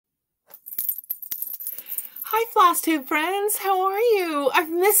Hi, Floss Tube friends. How are you? I've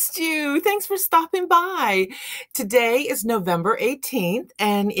missed you. Thanks for stopping by. Today is November 18th,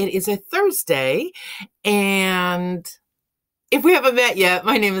 and it is a Thursday. And if we haven't met yet,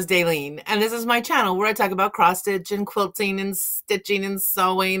 my name is Daleen, and this is my channel where I talk about cross stitch and quilting and stitching and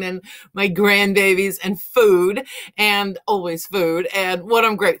sewing and my grandbabies and food, and always food, and what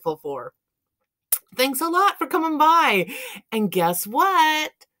I'm grateful for. Thanks a lot for coming by. And guess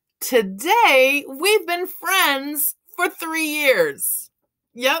what? Today, we've been friends for 3 years.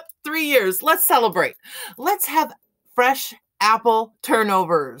 Yep, 3 years. Let's celebrate. Let's have fresh apple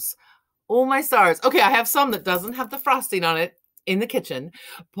turnovers. Oh, my stars. Okay, I have some that doesn't have the frosting on it in the kitchen,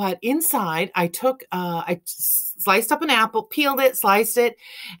 but inside I sliced up an apple, peeled it, sliced it,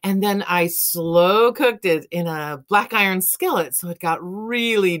 and then I slow cooked it in a black iron skillet. So it got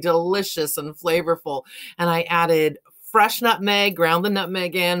really delicious and flavorful. And I added fresh nutmeg, ground the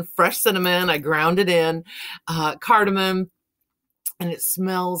nutmeg in, fresh cinnamon, I ground it in, cardamom, and it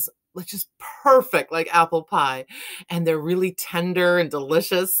smells just perfect like apple pie. And they're really tender and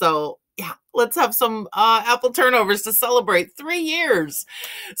delicious. So yeah, let's have some apple turnovers to celebrate 3 years.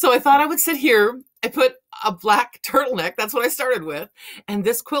 So I thought I would sit here. I put a black turtleneck. That's what I started with. And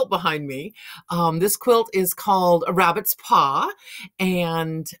this quilt behind me. This quilt is called A Rabbit's Paw.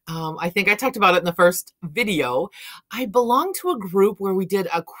 And I think I talked about it in the first video. I belong to a group where we did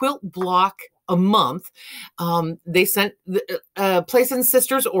a quilt block a month. They sent a place in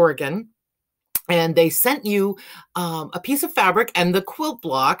Sisters, Oregon. And they sent you a piece of fabric and the quilt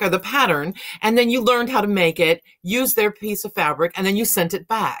block or the pattern, and then you learned how to make it, use their piece of fabric, and then you sent it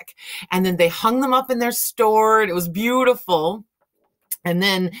back. And then they hung them up in their store, and it was beautiful. And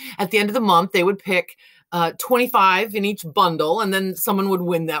then at the end of the month, they would pick 25 in each bundle, and then someone would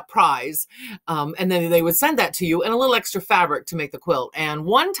win that prize. And then they would send that to you and a little extra fabric to make the quilt. And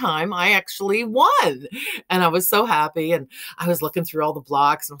one time I actually won, and I was so happy. And I was looking through all the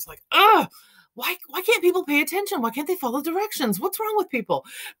blocks, and I was like, ugh. Why can't people pay attention? Why can't they follow directions? What's wrong with people?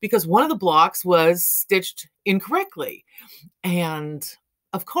 Because one of the blocks was stitched incorrectly. And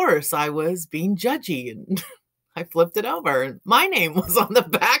of course, I was being judgy, and I flipped it over, and my name was on the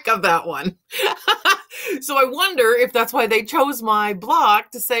back of that one. So I wonder if that's why they chose my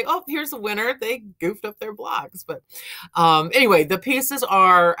block to say, oh, here's a winner. They goofed up their blocks. But anyway, the pieces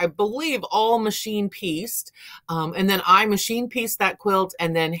are, I believe, all machine pieced. And then I machine pieced that quilt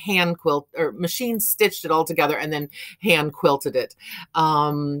and then hand quilt or machine stitched it all together and then hand quilted it.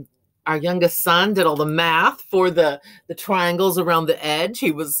 Our youngest son did all the math for the triangles around the edge.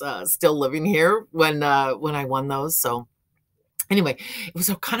 He was still living here when I won those. So anyway, it was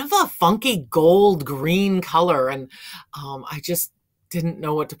a kind of a funky gold green color, and I just didn't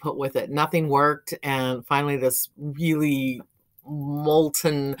know what to put with it. Nothing worked, and finally this really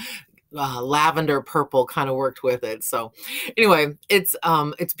molten lavender purple kind of worked with it. So anyway, it's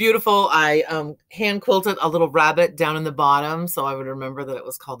beautiful. I hand quilted a little rabbit down in the bottom, so I would remember that it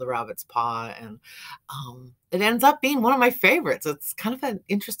was called the Rabbit's Paw, and it ends up being one of my favorites. It's kind of an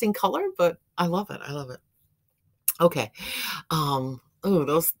interesting color, but I love it. I love it. Okay. Oh,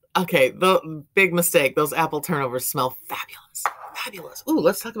 the big mistake. Those apple turnovers smell fabulous. Fabulous. Ooh,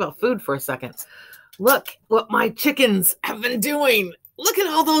 let's talk about food for a second. Look what my chickens have been doing. Look at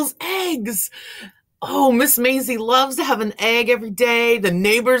all those eggs. Oh, Miss Maisie loves to have an egg every day. The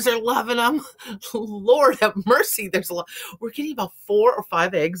neighbors are loving them. Lord have mercy. There's a lot. We're getting about 4 or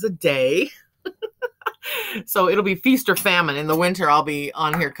 5 eggs a day. So it'll be feast or famine. In the winter, I'll be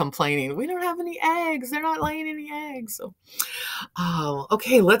on here complaining. We don't have any eggs. They're not laying any eggs. So,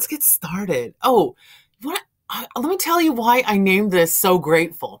 okay, let's get started. Oh, let me tell you why I named this So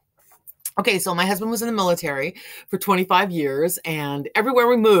Grateful. Okay, so my husband was in the military for 25 years, and everywhere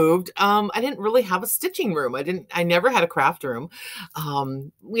we moved, I didn't really have a stitching room. I never had a craft room.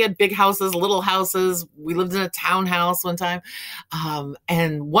 We had big houses, little houses. We lived in a townhouse one time.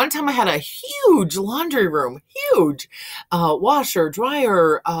 And one time I had a huge laundry room, huge, washer,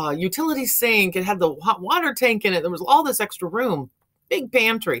 dryer, utility sink. It had the hot water tank in it. There was all this extra room. Big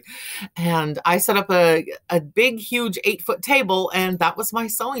pantry. And I set up a big, huge 8-foot table, and that was my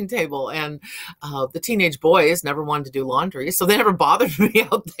sewing table. And the teenage boys never wanted to do laundry, so they never bothered me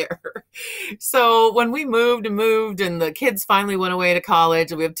out there. So when we moved and the kids finally went away to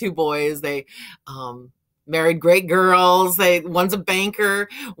college, and we have 2 boys, they married great girls. One's a banker,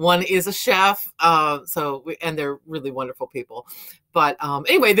 one is a chef. And they're really wonderful people. But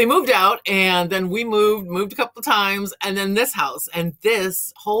anyway, they moved out, and then we moved a couple of times, and then this house. And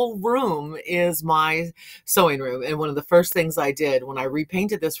this whole room is my sewing room. And one of the first things I did when I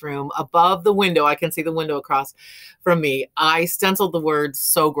repainted this room, above the window, I can see the window across from me, I stenciled the words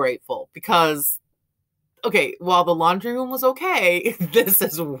 "So Grateful," because okay, while the laundry room was okay, this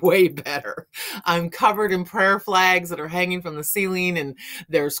is way better. I'm covered in prayer flags that are hanging from the ceiling, and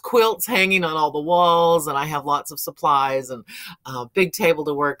there's quilts hanging on all the walls, and I have lots of supplies and a big table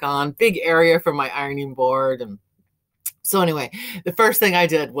to work on, big area for my ironing board. And so anyway, the first thing I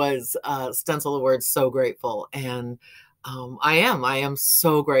did was stencil the words "so grateful," and I am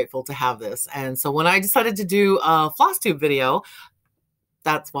so grateful to have this. And so when I decided to do a floss tube video,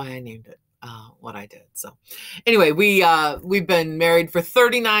 that's why I named it what I did. So anyway, we've been married for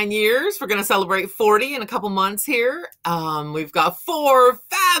 39 years. We're going to celebrate 40 in a couple months here. We've got 4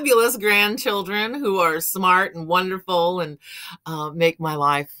 fabulous grandchildren who are smart and wonderful and make my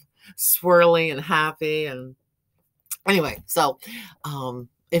life swirly and happy. And anyway, so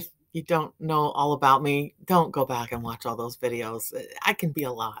if you don't know all about me, don't go back and watch all those videos. I can be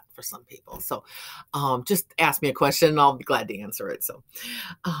a lot for some people. So just ask me a question and I'll be glad to answer it. So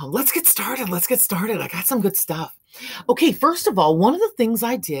let's get started. Let's get started. I got some good stuff. Okay, first of all, one of the things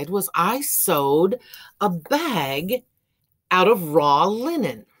I did was I sewed a bag out of raw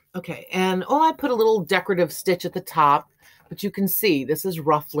linen. Okay, and I put a little decorative stitch at the top, but you can see this is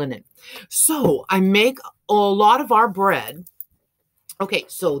rough linen. So I make a lot of our bread. Okay,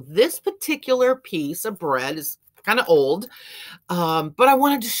 so this particular piece of bread is kind of old, but I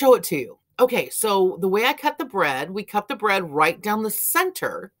wanted to show it to you. Okay, so the way I cut the bread, we cut the bread right down the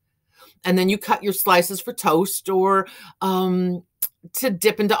center, and then you cut your slices for toast or to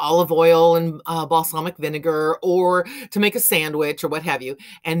dip into olive oil and balsamic vinegar or to make a sandwich or what have you.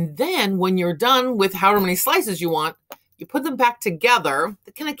 And then when you're done with however many slices you want, you put them back together.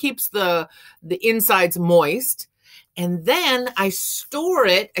 That kind of keeps the insides moist. And then I store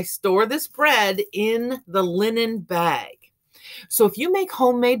it. I store this bread in the linen bag. So if you make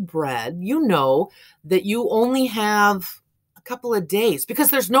homemade bread, you know that you only have a couple of days because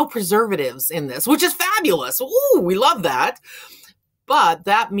there's no preservatives in this, which is fabulous. Ooh, we love that. But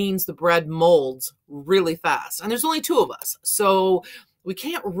that means the bread molds really fast. And there's only 2 of us. So we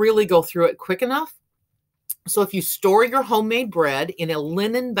can't really go through it quick enough. So if you store your homemade bread in a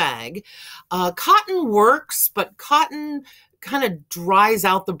linen bag, cotton works, but cotton kind of dries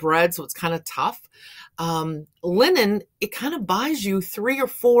out the bread, so it's kind of tough. Linen, it kind of buys you 3 or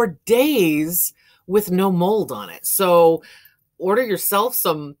 4 days with no mold on it. So order yourself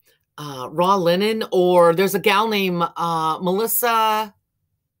some raw linen, or there's a gal named Melissa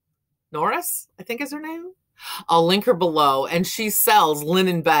Norris, I think is her name. I'll link her below, and she sells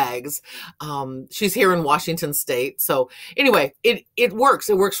linen bags. She's here in Washington State. So anyway, it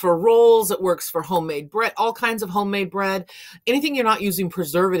works. It works for rolls. It works for homemade bread, all kinds of homemade bread, anything you're not using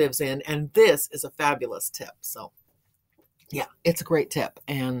preservatives in. And this is a fabulous tip. So yeah, it's a great tip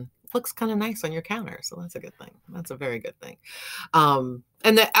and looks kind of nice on your counter. So that's a good thing. That's a very good thing. And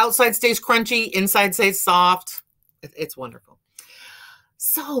the outside stays crunchy, inside stays soft. It's wonderful.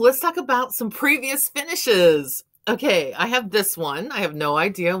 So let's talk about some previous finishes. Okay, I have this one. I have no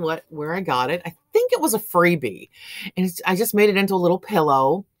idea where I got it. I think it was a freebie. And I just made it into a little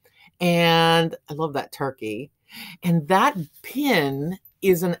pillow. And I love that turkey. And that pin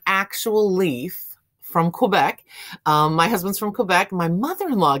is an actual leaf from Quebec. My husband's from Quebec. My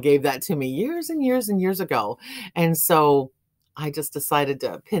mother-in-law gave that to me years and years and years ago. And so I just decided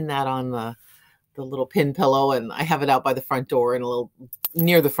to pin that on the little pin pillow, and I have it out by the front door and a little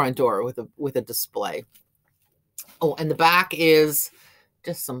near the front door with a display. Oh, and the back is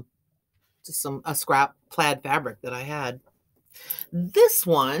just a scrap plaid fabric that I had. This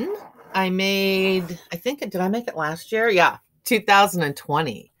one I made, I think, did I make it last year? Yeah,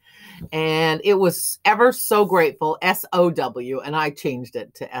 2020. And it was Ever So Grateful, SOW, and I changed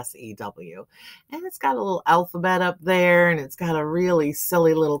it to SEW. And it's got a little alphabet up there, and it's got a really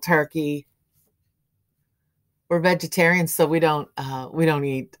silly little turkey. We're vegetarians, so we don't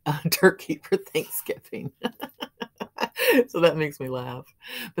eat turkey for Thanksgiving. So that makes me laugh.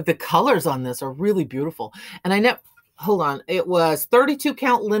 But the colors on this are really beautiful. And hold on, it was 32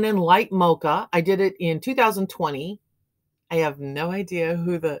 count linen light mocha. I did it in 2020. I have no idea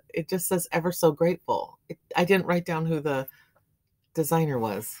it just says Ever So Grateful. I didn't write down who the designer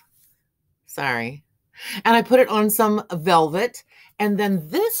was. Sorry. And I put it on some velvet. And then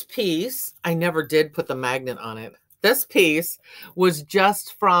this piece, I never did put the magnet on it. This piece was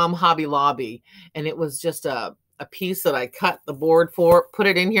just from Hobby Lobby. And it was just a piece that I cut the board for, put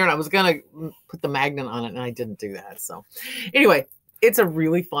it in here, and I was going to put the magnet on it, and I didn't do that. So anyway, it's a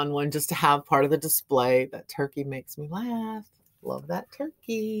really fun one just to have part of the display. That turkey makes me laugh. Love that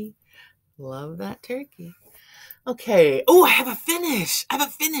turkey. Love that turkey. Okay. Oh, I have a finish.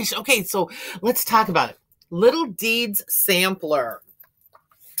 Okay, so let's talk about it. Little Deeds Sampler.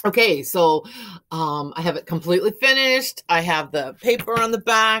 Okay, so I have it completely finished. I have the paper on the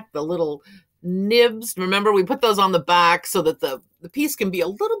back, the little nibs. Remember, we put those on the back so that the piece can be a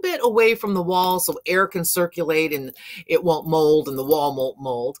little bit away from the wall so air can circulate and it won't mold and the wall won't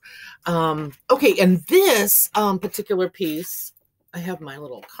mold. Okay, and this particular piece, I have my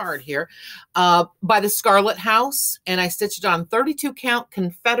little card here, by the Scarlet House, and I stitched on 32 count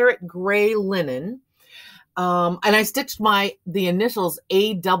Confederate gray linen. And I stitched the initials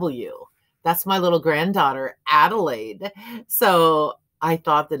AW. That's my little granddaughter, Adelaide. So I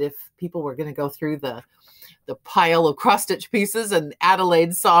thought that if people were going to go through the pile of cross-stitch pieces and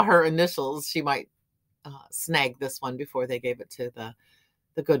Adelaide saw her initials, she might snag this one before they gave it to the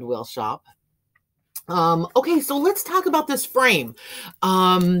Goodwill shop. Okay, so let's talk about this frame.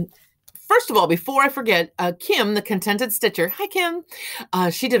 First of all, before I forget, Kim, the Contented Stitcher, hi Kim,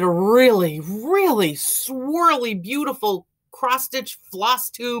 she did a really, really swirly, beautiful cross-stitch floss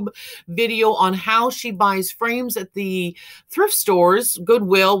tube video on how she buys frames at the thrift stores,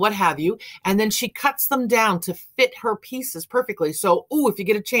 Goodwill, what have you, and then she cuts them down to fit her pieces perfectly. So, if you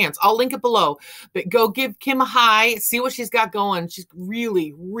get a chance, I'll link it below, but go give Kim a hi, see what she's got going. She's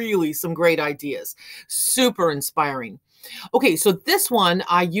really, really some great ideas. Super inspiring. Okay, so this one,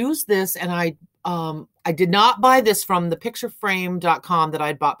 I used this and I did not buy this from the pictureframe.com that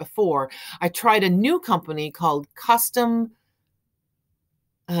I'd bought before. I tried a new company called Custom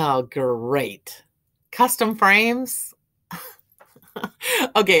Frames.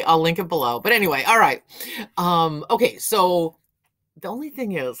 Okay, I'll link it below. But anyway, all right. Okay, so the only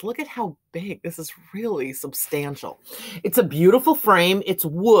thing is, look at how big. This is really substantial. It's a beautiful frame. It's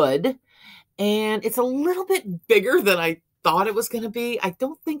wood. And it's a little bit bigger than I thought it was going to be. I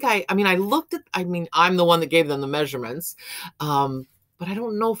don't think I'm the one that gave them the measurements. But I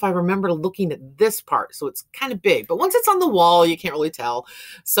don't know if I remember looking at this part. So it's kind of big, but once it's on the wall, you can't really tell.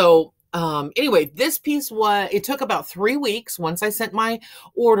 So anyway, this piece it took about 3 weeks once I sent my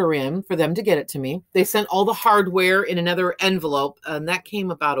order in for them to get it to me. They sent all the hardware in another envelope, and that came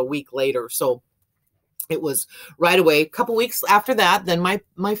about a week later. So it was right away. A couple weeks after that, then my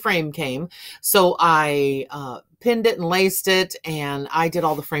frame came. So I pinned it and laced it, and I did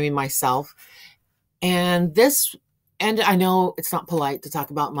all the framing myself. And I know it's not polite to talk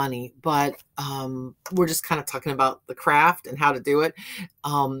about money, but we're just kind of talking about the craft and how to do it.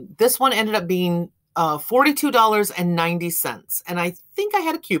 This one ended up being $42.90. And I think I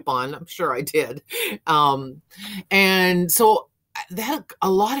had a coupon. I'm sure I did. And so they had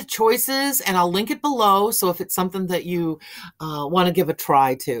a lot of choices, and I'll link it below. So if it's something that you want to give a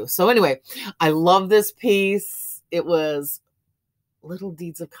try to. So anyway, I love this piece. It was Little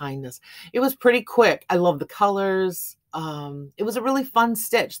Deeds of Kindness. It was pretty quick. I love the colors. It was a really fun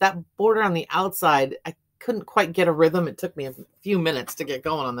stitch. That border on the outside, I couldn't quite get a rhythm. It took me a few minutes to get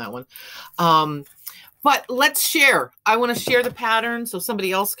going on that one. But let's share. I want to share the pattern so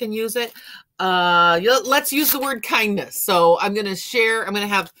somebody else can use it. Let's use the word kindness. So I'm going to share. I'm going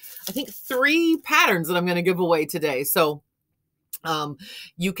to have, I think, 3 patterns that I'm going to give away today. So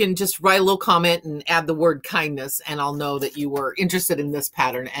you can just write a little comment and add the word kindness, and I'll know that you were interested in this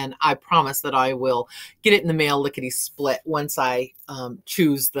pattern. And I promise that I will get it in the mail lickety split once I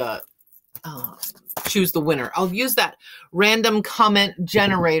choose the winner. I'll use that random comment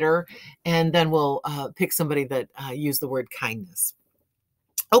generator, and then we'll pick somebody that used the word kindness.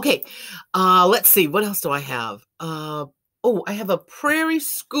 Okay, let's see. What else do I have? I have a Prairie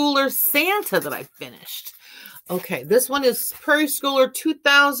Schooler Santa that I finished. Okay, this one is Prairie Schooler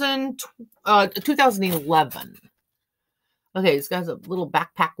 2011. Okay, it's got a little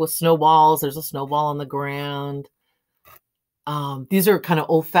backpack with snowballs. There's a snowball on the ground. These are kind of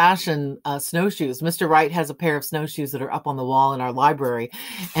old-fashioned snowshoes. Mr. Wright has a pair of snowshoes that are up on the wall in our library.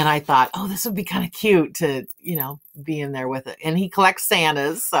 And I thought, this would be kind of cute to, be in there with it. And he collects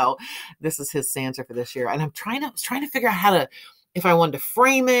Santas. So this is his Santa for this year. And I was trying to figure out if I wanted to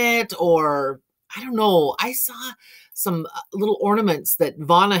frame it, or I don't know. I saw some little ornaments that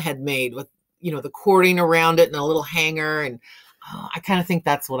Vonna had made with, the cording around it and a little hanger. And I kind of think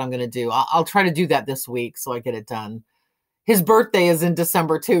that's what I'm going to do. I'll try to do that this week so I get it done. His birthday is in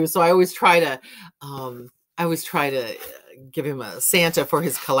December too, so I always try to give him a Santa for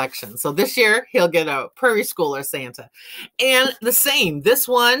his collection. So this year he'll get a Prairie Schooler Santa, and the same. This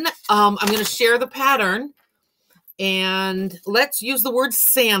one, I'm going to share the pattern, and let's use the word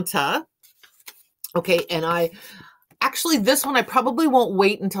Santa. Okay, and I Actually, this one I probably won't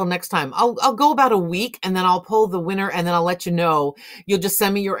wait until next time. I'll go about a week and then I'll pull the winner and then I'll let you know. You'll just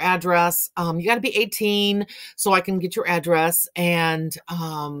send me your address. You got to be 18 so I can get your address, and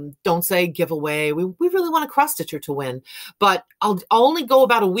don't say giveaway. We really want a cross stitcher to win, but I'll only go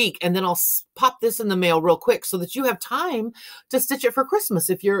about a week and then I'll pop this in the mail real quick so that you have time to stitch it for Christmas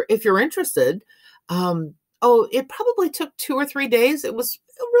if you're interested. Oh, it probably took 2 or 3 days. It was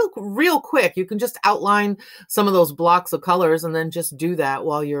real quick. You can just outline some of those blocks of colors and then just do that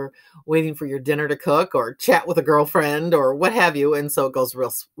while you're waiting for your dinner to cook or chat with a girlfriend or what have you. And so it goes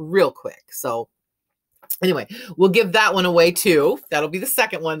real quick. So anyway, we'll give that one away too. That'll be the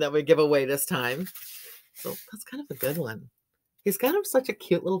second one that we give away this time. So that's kind of a good one. He's kind of such a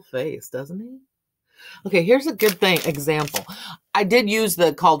cute little face, doesn't he? Okay, here's a good example. I did use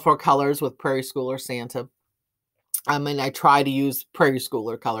the called for colors with Prairie Schooler Santa. I try to use Prairie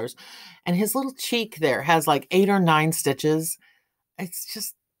Schooler colors, and his little cheek there has like 8 or 9 stitches. It's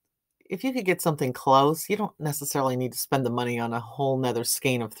just, if you could get something close, you don't necessarily need to spend the money on a whole nother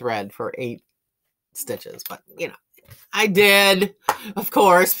skein of thread for 8 stitches, but you know, I did, of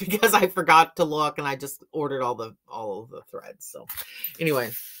course, because I forgot to look and I just ordered all of the threads. So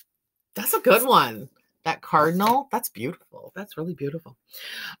anyway, that's a good one. That cardinal, that's beautiful. That's really beautiful.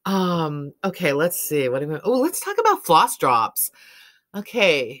 Okay, let's see. Let's talk about floss drops.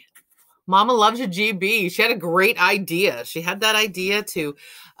 Okay. Mama loves you, GB. She had a great idea. She had that idea to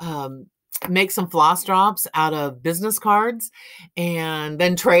make some floss drops out of business cards and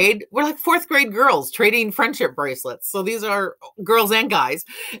then trade. We're like 4th grade girls trading friendship bracelets. So these are girls and guys.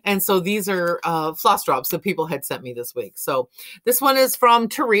 And so these are floss drops that people had sent me this week. So this one is from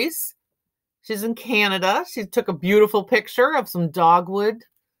Therese. She's in Canada. She took a beautiful picture of some dogwood.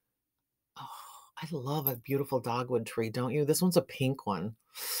 Oh, I love a beautiful dogwood tree, don't you? This one's a pink one.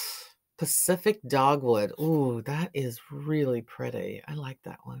 Pacific dogwood. Ooh, that is really pretty. I like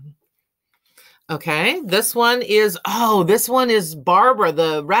that one. Okay, this one is Barbara,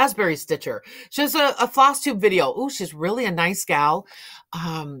 the raspberry stitcher. She has a floss tube video. Ooh, she's really a nice gal.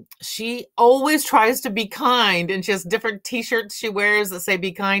 She always tries to be kind, and she has different t-shirts she wears that say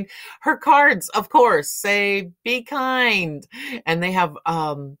be kind. Her cards, of course, say be kind. And they have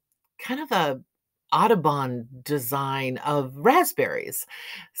kind of a Audubon design of raspberries.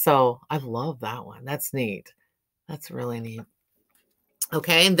 So I love that one. That's neat. That's really neat.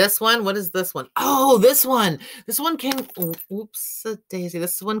 Okay, and this one, what is this one? Oh, this one came, oops, daisy.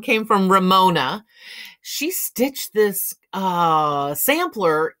 This one came from Ramona. She stitched this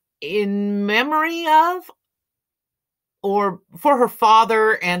sampler in memory of, or for her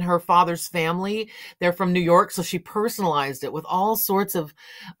father and her father's family. They're from New York, so she personalized it with all sorts of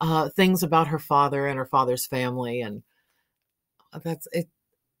things about her father and her father's family. And it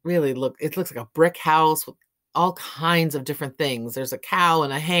looks like a brick house with all kinds of different things. There's a cow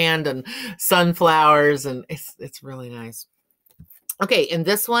and a hand and sunflowers, and it's really nice. Okay, and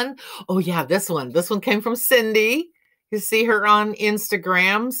this one, oh yeah, this one came from Cindy. You see her on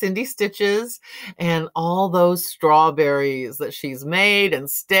Instagram, Cindy Stitches, and all those strawberries that she's made and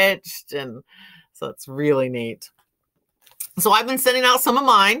stitched, and so it's really neat. So I've been sending out some of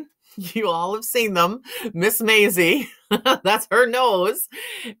mine. You all have seen them. Miss Maisie, that's her nose.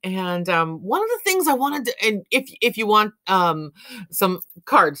 And one of the things I wanted to, and if you want some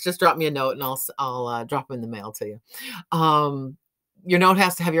cards, just drop me a note and I'll drop them in the mail to you. Your note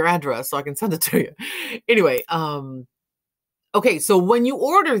has to have your address so I can send it to you. Anyway, okay, so when you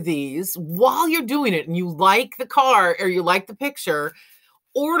order these, while you're doing it and you like the card or you like the picture,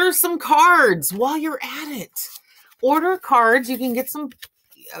 order some cards while you're at it. Order cards. You can get some,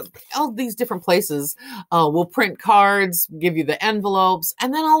 all these different places will print cards, give you the envelopes,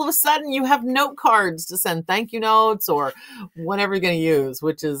 and then all of a sudden you have note cards to send thank you notes or whatever you're going to use,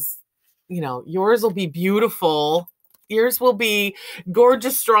 which is, yours will be beautiful. Yours will be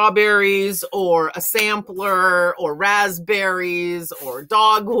gorgeous strawberries or a sampler or raspberries or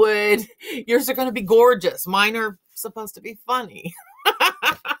dogwood. Yours are going to be gorgeous. Mine are supposed to be funny.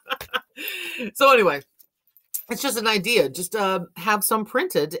 So anyway, it's just an idea. Just have some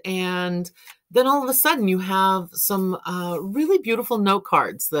printed, and then all of a sudden you have some really beautiful note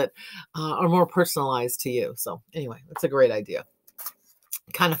cards that are more personalized to you. So anyway, that's a great idea.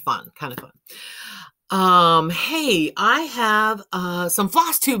 Kind of fun. Hey, I have some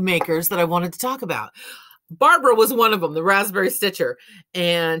floss tube makers that I wanted to talk about. Barbara was one of them, the raspberry stitcher,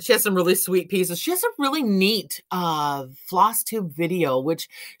 and she has some really sweet pieces. She has a really neat floss tube video, which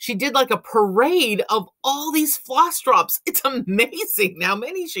she did like a parade of all these floss drops. It's amazing how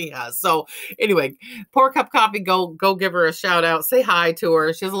many she has. So anyway, pour a cup of coffee, go give her a shout out, say hi to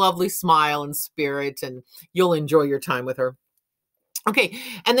her. She has a lovely smile and spirit, and you'll enjoy your time with her. Okay,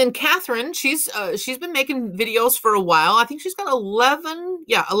 and then Katherine, she's been making videos for a while. I think she's got 11.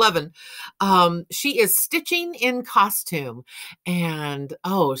 Yeah, 11. She is stitching in costume, and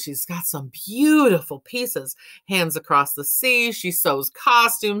oh, she's got some beautiful pieces. Hands Across the Sea. She sews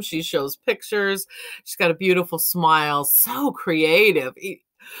costumes. She shows pictures. She's got a beautiful smile. So creative. You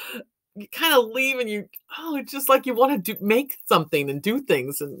kind of leave and it's just like you want to make something and do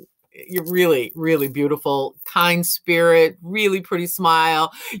things, and you're really, really beautiful, kind spirit, really pretty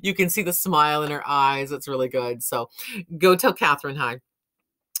smile. You can see the smile in her eyes. It's really good. So go tell Katherine hi.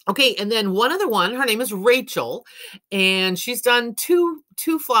 Okay, and then one other one, her name is Rachel, and she's done two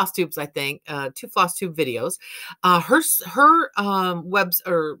floss tubes, I think, 2 floss tube videos. Her webs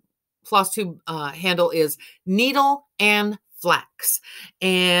or floss tube handle is Needle and Flax,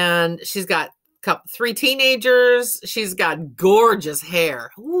 and she's got 3 teenagers. She's got gorgeous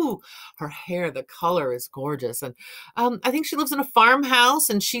hair. Ooh, her hair, the color is gorgeous. And I think she lives in a farmhouse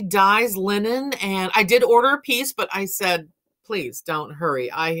and she dyes linen. And I did order a piece, but I said, please don't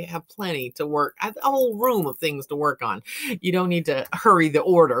hurry. I have plenty to work. I have a whole room of things to work on. You don't need to hurry the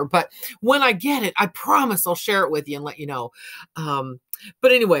order. But when I get it, I promise I'll share it with you and let you know.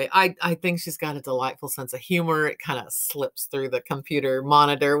 But anyway, I think she's got a delightful sense of humor. It kind of slips through the computer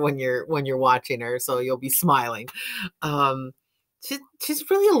monitor when you're watching her, so you'll be smiling. She's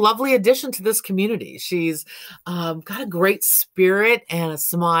really a lovely addition to this community. She's got a great spirit and a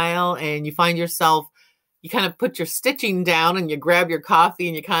smile, and you find yourself, you kind of put your stitching down and you grab your coffee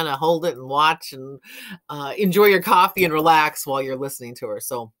and you kind of hold it and watch and enjoy your coffee and relax while you're listening to her.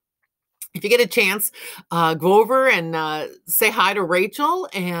 So if you get a chance, go over and say hi to Rachel.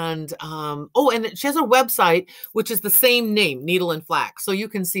 And and she has a website, which is the same name, Needle and Flax. So you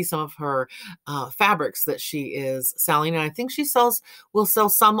can see some of her fabrics that she is selling. And I think she will sell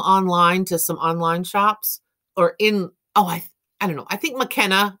some online to some online shops or I don't know. I think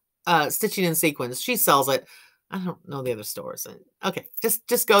McKenna Stitching in Sequins, she sells it. I don't know the other stores. Okay,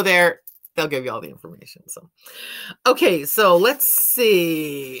 just go there. They'll give you all the information. So, okay, so let's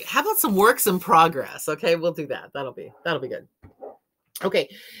see. How about some works in progress? Okay, we'll do that. That'll be good. Okay,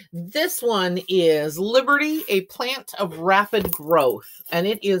 this one is Liberty, a Plant of Rapid Growth, and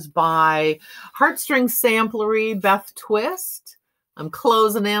it is by Heartstring Samplery, Beth Twist. I'm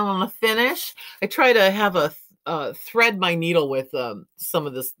closing in on a finish. I try to have a thread my needle with some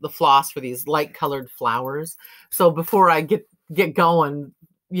of the floss for these light colored flowers. So before I get going,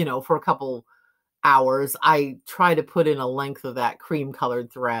 for a couple hours, I try to put in a length of that cream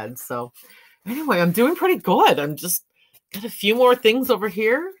colored thread. So anyway, I'm doing pretty good. I'm just got a few more things over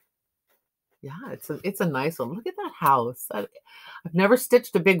here. Yeah, it's a nice one. Look at that house. I've never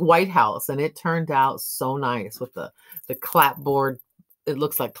stitched a big white house, and it turned out so nice with the clapboard. It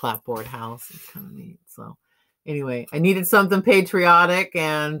looks like clapboard house. It's kind of neat. So anyway, I needed something patriotic,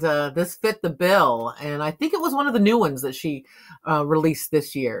 and this fit the bill. And I think it was one of the new ones that she released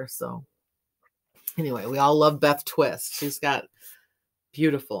this year. So anyway, we all love Beth Twist. She's got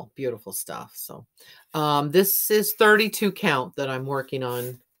beautiful, beautiful stuff. So this is 32 count that I'm working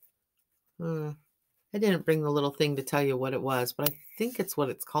on. I didn't bring the little thing to tell you what it was, but I think it's what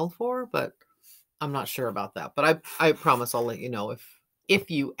it's called for, but I'm not sure about that. But I promise I'll let you know. If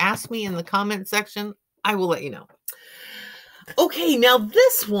you ask me in the comment section, I will let you know. Okay, now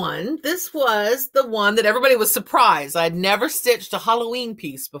this was the one that everybody was surprised. I'd never stitched a Halloween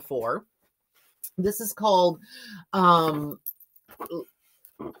piece before. This is called, hold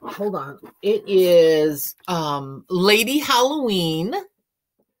on. It is Lady Halloween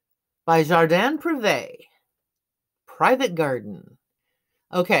by Jardin Privé, Private Garden.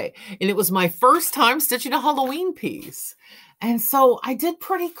 Okay, and it was my first time stitching a Halloween piece. And so I did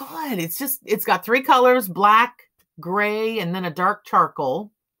pretty good. It's got 3 colors, black, gray, and then a dark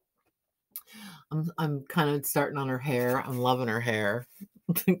charcoal. I'm kind of starting on her hair. I'm loving her hair.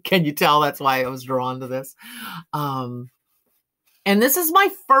 Can you tell? That's why I was drawn to this. And this is my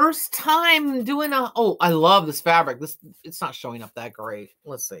first time doing I love this fabric. It's not showing up that great.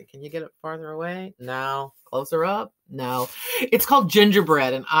 Let's see. Can you get it farther away? No. Closer up? No. It's called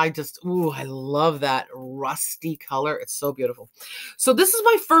Gingerbread, and I love that rusty color. It's so beautiful. So this is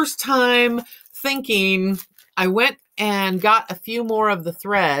my first time thinking. I went and got a few more of the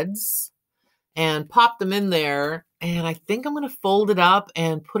threads and popped them in there and I think I'm going to fold it up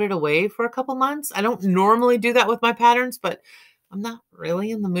and put it away for a couple months. I don't normally do that with my patterns, but I'm not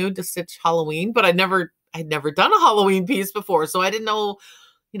really in the mood to stitch Halloween, but I'd never done a Halloween piece before, so I didn't know,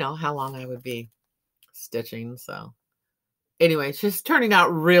 how long I would be stitching. So anyway, it's just turning out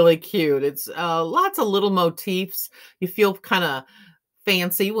really cute. It's lots of little motifs. You feel kind of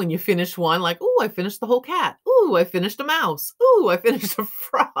fancy when you finish one, like, oh, I finished the whole cat. Oh, I finished a mouse. Oh, I finished a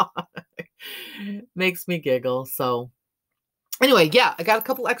frog. Makes me giggle. So anyway, yeah, I got a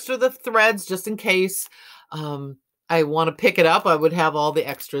couple extra of the threads just in case I want to pick it up. I would have all the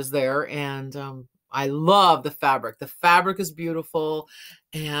extras there. And I love the fabric. The fabric is beautiful.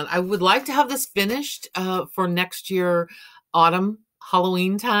 And I would like to have this finished for next year, autumn,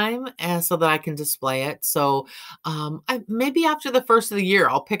 Halloween time, so that I can display it. So maybe after the first of the year,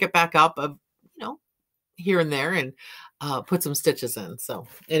 I'll pick it back up, here and there, and put some stitches in. So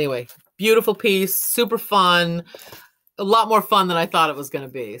anyway, beautiful piece, super fun, a lot more fun than I thought it was going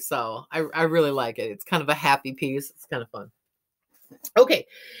to be. So I really like it. It's kind of a happy piece. It's kind of fun. Okay,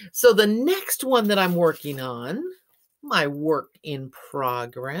 so the next one that I'm working on, my work in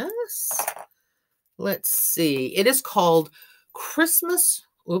progress. Let's see. It is called Christmas.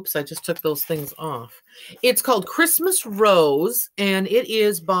 Oops, I just took those things off. It's called Christmas Rose, and it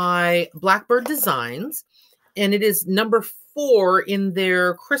is by Blackbird Designs, and it is number 4 in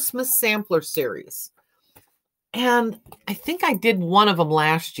their Christmas Sampler series. And I think I did one of them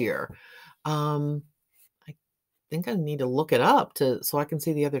last year. I think I need to look it up so I can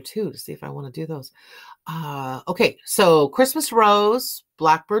see the other 2 to see if I want to do those. Okay, so Christmas Rose,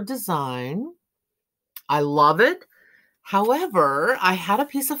 Blackbird Design. I love it. However, I had a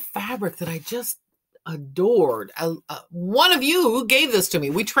piece of fabric that I just adored. One of you gave this to me.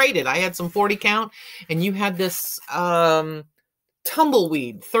 We traded. I had some 40 count, and you had this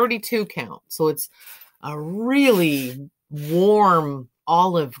tumbleweed 32 count. So it's a really warm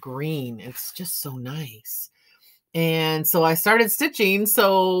olive green. It's just so nice. And so I started stitching.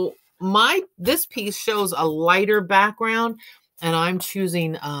 So this piece shows a lighter background, and I'm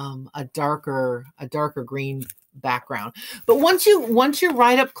choosing a darker green background. But once you're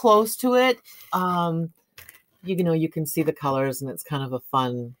right up close to it, you can see the colors, and it's kind of a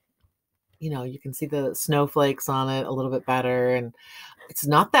fun, you can see the snowflakes on it a little bit better, and it's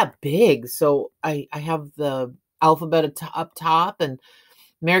not that big. So I have the alphabet up top and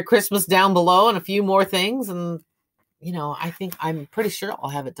Merry Christmas down below and a few more things. And, I'm pretty sure I'll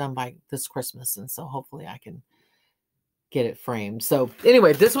have it done by this Christmas. And so hopefully I can get it framed. So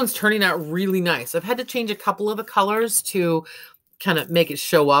anyway, this one's turning out really nice. I've had to change a couple of the colors to kind of make it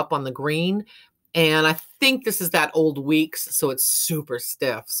show up on the green. And I think this is that Old Weeks, so it's super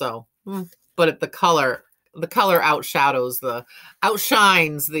stiff. So, but the color outshines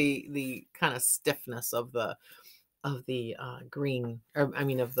the kind of stiffness of the green, or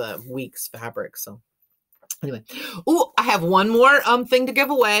of the Weeks fabric. So anyway, I have one more thing to give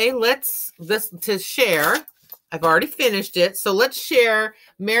away. To share. I've already finished it. So let's share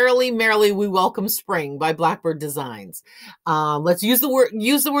Merrily, Merrily We Welcome Spring by Blackbird Designs. Let's use the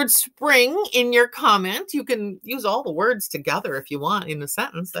word spring in your comment. You can use all the words together if you want in a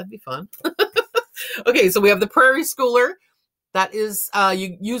sentence. That'd be fun. Okay, so we have the Prairie Schooler. That is,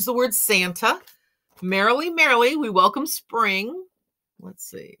 you use the word Santa. Merrily, Merrily We Welcome Spring. Let's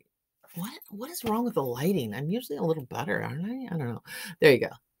see. What is wrong with the lighting? I'm usually a little better, aren't I? I don't know. There you go.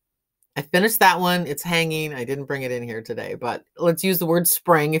 I finished that one. It's hanging. I didn't bring it in here today, but let's use the word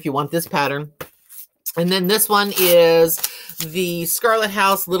spring if you want this pattern. And then this one is the Scarlet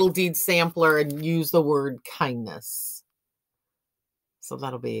House Little Deed Sampler, and use the word kindness. So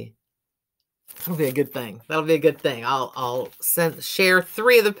that'll be a good thing. That'll be a good thing. I'll share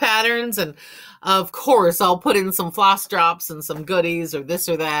 3 of the patterns, and of course I'll put in some floss drops and some goodies or this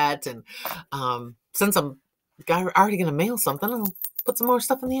or that. And since I'm already going to mail something, I'll put some more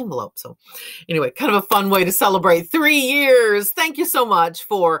stuff in the envelope. So anyway, kind of a fun way to celebrate 3 years. Thank you so much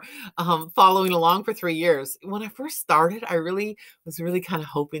for following along for 3 years. When I first started, I was really kind of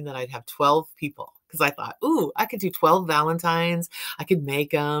hoping that I'd have 12 people, because I thought, I could do 12 Valentines. I could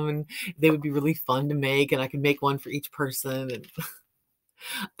make them, and they would be really fun to make, and I could make one for each person. And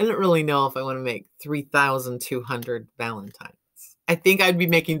I don't really know if I want to make 3,200 Valentines. I think I'd be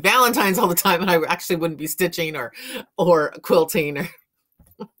making Valentines all the time, and I actually wouldn't be stitching or quilting.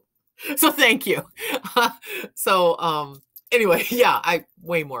 So thank you. Anyway, yeah,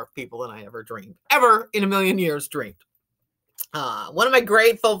 way more people than I ever in a million years dreamed. What am I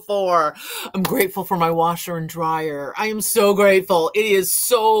grateful for? I'm grateful for my washer and dryer. I am so grateful. It is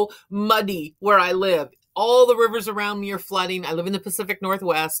so muddy where I live. all the rivers around me are flooding. I live in the Pacific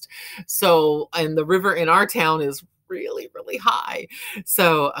Northwest. So, and the river in our town is really, really high.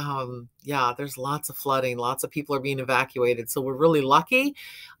 So, yeah, there's lots of flooding. Lots of people are being evacuated. So we're really lucky.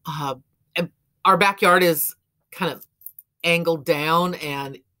 And our backyard is kind of angled down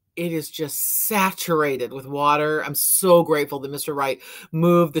and it is just saturated with water. I'm so grateful that Mr. Wright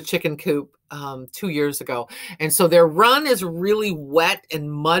moved the chicken coop 2 years ago. And so their run is really wet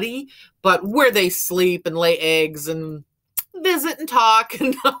and muddy, but where they sleep and lay eggs and visit and talk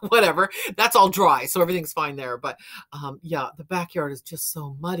and whatever, that's all dry. So everything's fine there. But yeah, the backyard is just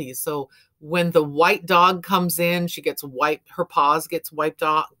so muddy. So when the white dog comes in, she gets wiped, her paws gets wiped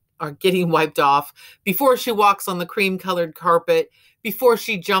off, are getting wiped off before she walks on the cream colored carpet, before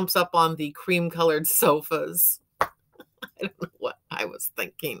she jumps up on the cream colored sofas. I don't know what I was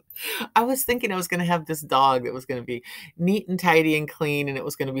thinking. I was thinking I was going to have this dog that was going to be neat and tidy and clean, and it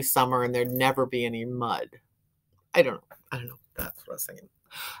was going to be summer and there'd never be any mud. I don't know. That's what I was thinking.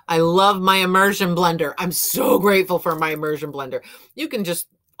 I love my immersion blender. I'm so grateful for my immersion blender. You can just,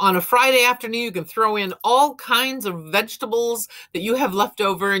 on a Friday afternoon, you can throw in all kinds of vegetables that you have left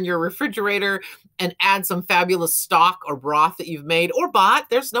over in your refrigerator and add some fabulous stock or broth that you've made or bought.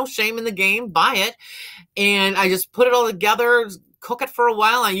 There's no shame in the game. Buy it. And I just put it all together, cook it for a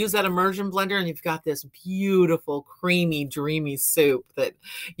while. I use that immersion blender and you've got this beautiful, creamy, dreamy soup that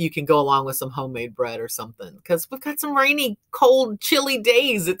you can go along with some homemade bread or something. Because we've got some rainy, cold, chilly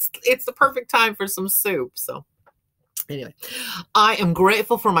days. It's the perfect time for some soup. So anyway, I am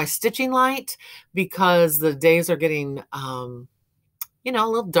grateful for my stitching light because the days are getting, a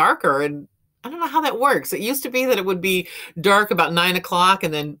little darker, and I don't know how that works. It used to be that it would be dark about 9 o'clock,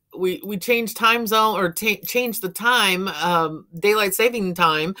 and then we changed time zone or changed the time, daylight saving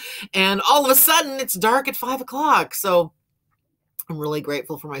time, and all of a sudden it's dark at 5 o'clock. So I'm really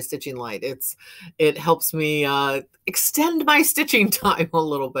grateful for my stitching light. It helps me extend my stitching time a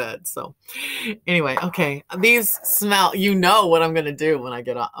little bit. So anyway, okay, these smell, you know what I'm going to do when I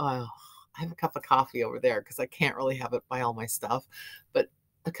get up. Oh, I have a cup of coffee over there because I can't really have it by all my stuff, but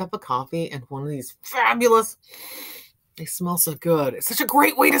a cup of coffee and one of these fabulous, they smell so good. It's such a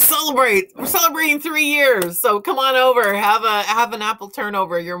great way to celebrate. We're celebrating 3 years. So come on over, have an apple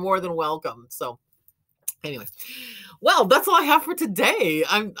turnover. You're more than welcome. So anyway, well, that's all I have for today.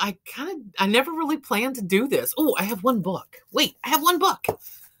 I never really planned to do this. Oh, I have one book. Wait, I have one book.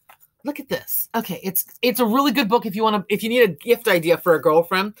 Look at this. Okay, it's a really good book if you need a gift idea for a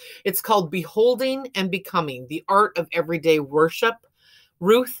girlfriend. It's called Beholding and Becoming: The Art of Everyday Worship,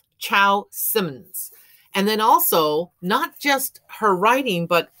 Ruth Chow Simmons. And then also, not just her writing,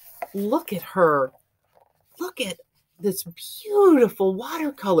 but look at her. Look at this beautiful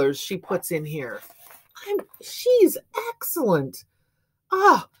watercolors she puts in here. She's excellent.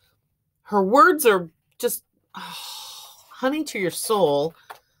 Her words are just honey to your soul.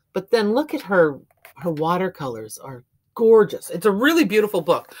 But then look at her watercolors are gorgeous. It's a really beautiful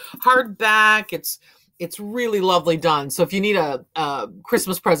book. Hardback. It's really lovely done. So if you need a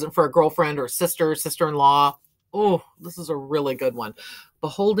Christmas present for a girlfriend or sister-in-law, oh, this is a really good one.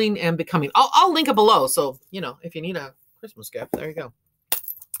 Beholding and Becoming. I'll link it below. So, if you need a Christmas gift, there you go.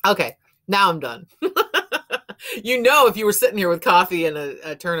 Okay, now I'm done. If you were sitting here with coffee and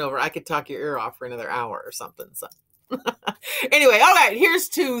a turnover, I could talk your ear off for another hour or something. So anyway, all right, here's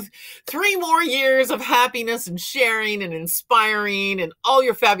to 3 more years of happiness and sharing and inspiring and all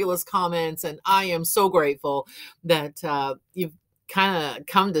your fabulous comments. And I am so grateful that you've kind of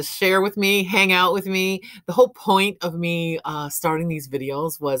come to share with me, hang out with me. The whole point of me starting these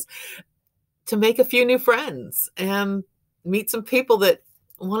videos was to make a few new friends and meet some people that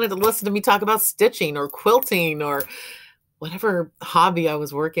wanted to listen to me talk about stitching or quilting or whatever hobby I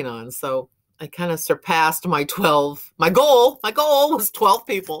was working on. So I kind of surpassed my goal. My goal was 12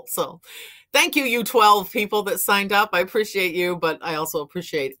 people. So thank you, you 12 people that signed up. I appreciate you, but I also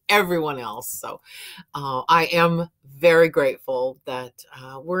appreciate everyone else. So I am very grateful that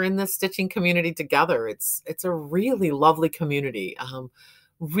we're in this stitching community together. It's a really lovely community.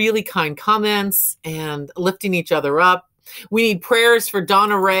 Really kind comments and lifting each other up. We need prayers for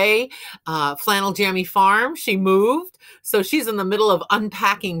Donna Ray, Flannel Jammy Farm. She moved, so she's in the middle of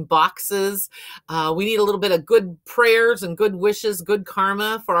unpacking boxes. We need a little bit of good prayers and good wishes, good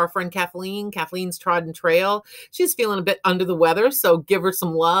karma for our friend Kathleen. Kathleen's trodden trail. She's feeling a bit under the weather, so give her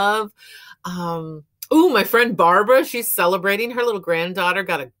some love. My friend Barbara, she's celebrating. Her little granddaughter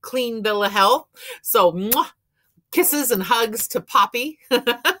got a clean bill of health. So mwah, kisses and hugs to Poppy.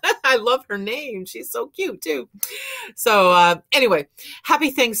 I love her name. She's so cute too. So anyway,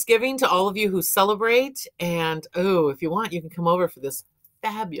 happy Thanksgiving to all of you who celebrate. And if you want, you can come over for this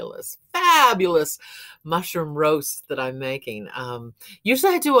fabulous, fabulous mushroom roast that I'm making.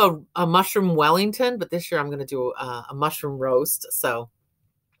 Usually I do a mushroom Wellington, but this year I'm going to do a mushroom roast. So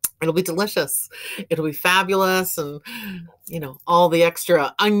it'll be delicious. It'll be fabulous. And, you know, all the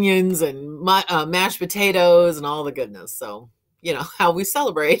extra onions and mashed potatoes and all the goodness. So, you know, how we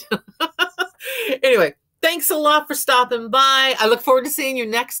celebrate. Anyway, thanks a lot for stopping by. I look forward to seeing you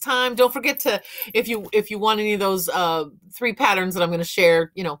next time. Don't forget to, if you want any of those 3 patterns that I'm going to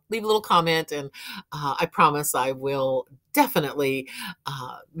share, you know, leave a little comment, and I promise I will definitely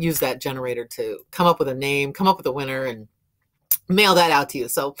use that generator to come up with a name, come up with a winner, and mail that out to you.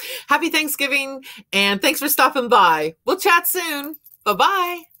 So happy Thanksgiving, and thanks for stopping by. We'll chat soon.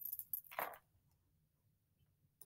 Bye-bye.